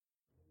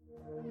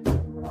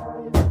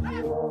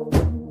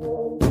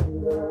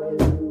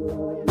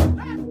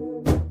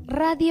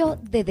radio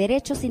de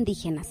derechos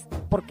indígenas,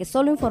 porque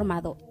solo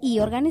informado y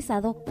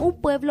organizado,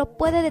 un pueblo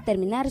puede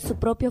determinar su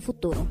propio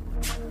futuro.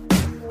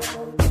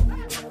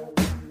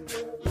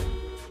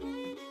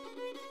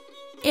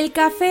 El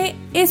café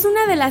es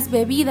una de las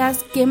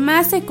bebidas que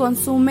más se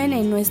consumen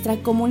en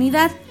nuestra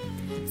comunidad.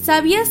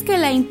 ¿Sabías que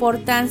la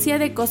importancia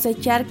de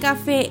cosechar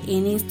café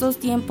en estos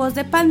tiempos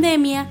de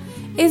pandemia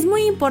es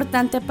muy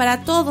importante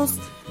para todos,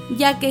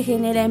 ya que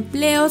genera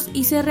empleos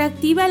y se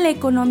reactiva la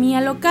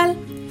economía local?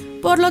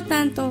 Por lo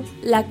tanto,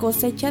 la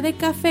cosecha de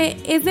café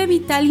es de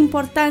vital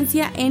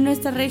importancia en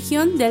nuestra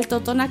región del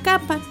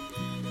Totonacapan.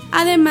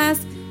 Además,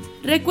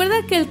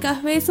 recuerda que el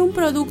café es un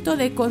producto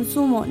de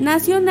consumo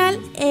nacional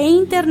e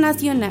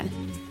internacional.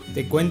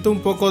 Te cuento un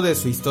poco de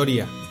su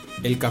historia.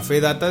 El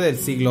café data del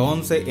siglo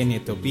XI en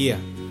Etiopía,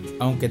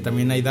 aunque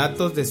también hay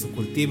datos de su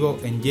cultivo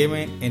en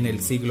Yemen en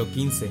el siglo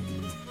XV,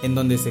 en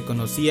donde se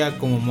conocía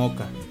como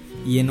moca,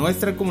 y en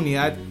nuestra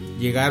comunidad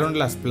llegaron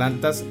las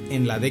plantas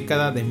en la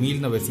década de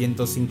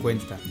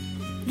 1950.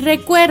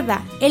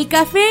 Recuerda, el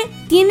café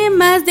tiene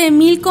más de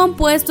 1000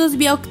 compuestos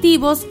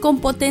bioactivos con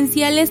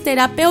potenciales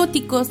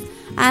terapéuticos,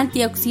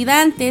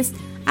 antioxidantes,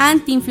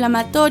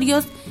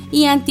 antiinflamatorios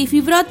y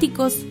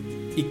antifibróticos.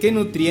 ¿Y qué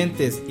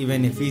nutrientes y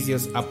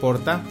beneficios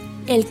aporta?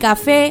 El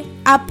café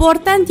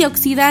aporta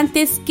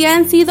antioxidantes que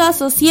han sido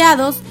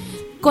asociados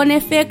con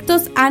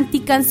efectos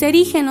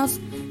anticancerígenos,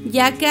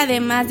 ya que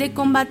además de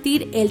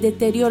combatir el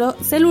deterioro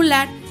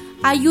celular,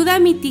 ayuda a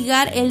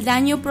mitigar el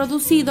daño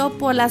producido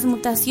por las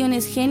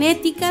mutaciones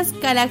genéticas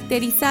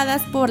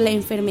caracterizadas por la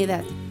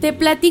enfermedad. Te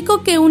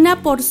platico que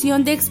una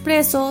porción de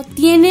expreso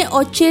tiene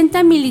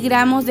 80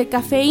 miligramos de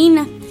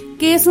cafeína,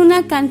 que es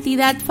una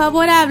cantidad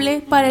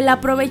favorable para el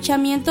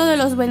aprovechamiento de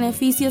los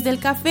beneficios del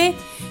café,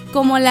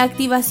 como la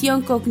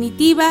activación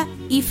cognitiva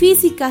y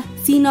física,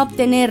 sin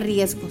obtener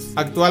riesgos.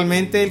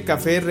 Actualmente el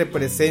café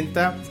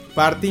representa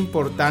parte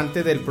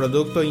importante del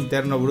Producto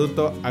Interno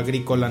Bruto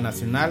Agrícola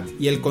Nacional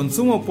y el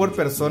consumo por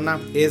persona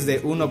es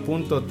de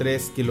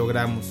 1.3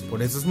 kilogramos.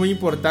 Por eso es muy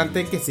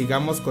importante que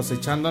sigamos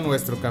cosechando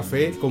nuestro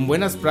café con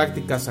buenas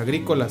prácticas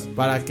agrícolas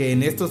para que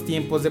en estos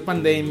tiempos de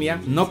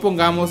pandemia no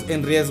pongamos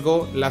en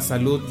riesgo la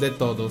salud de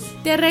todos.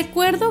 Te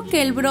recuerdo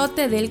que el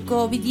brote del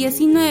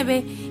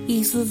COVID-19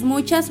 y sus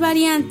muchas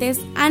variantes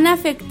han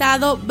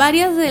afectado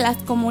varias de las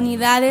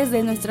comunidades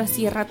de nuestra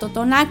Sierra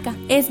Totonaca.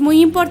 Es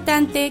muy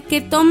importante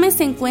que tomes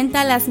en cuenta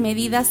las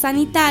medidas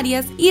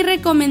sanitarias y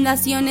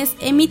recomendaciones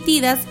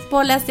emitidas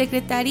por la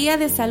Secretaría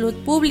de Salud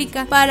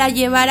Pública para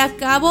llevar a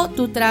cabo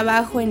tu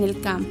trabajo en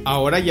el campo.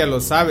 Ahora ya lo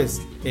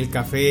sabes. El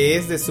café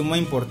es de suma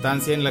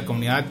importancia en la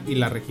comunidad y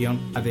la región,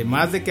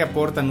 además de que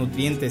aporta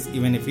nutrientes y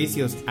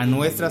beneficios a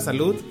nuestra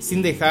salud,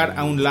 sin dejar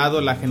a un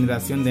lado la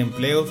generación de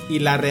empleos y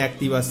la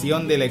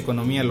reactivación de la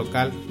economía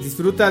local.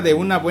 Disfruta de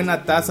una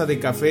buena taza de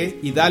café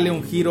y dale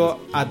un giro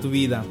a tu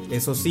vida.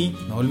 Eso sí,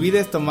 no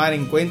olvides tomar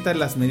en cuenta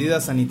las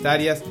medidas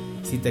sanitarias.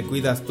 Si te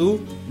cuidas tú,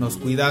 nos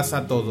cuidas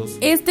a todos.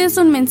 Este es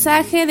un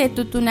mensaje de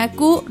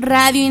Tutunacú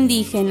Radio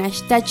Indígena,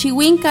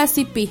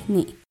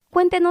 Xtachihuincasipihni.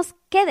 Cuéntenos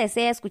qué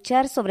desea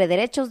escuchar sobre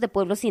derechos de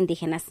pueblos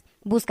indígenas.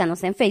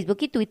 Búscanos en Facebook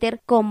y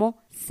Twitter como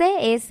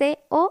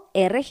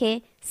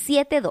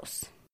CSORG72.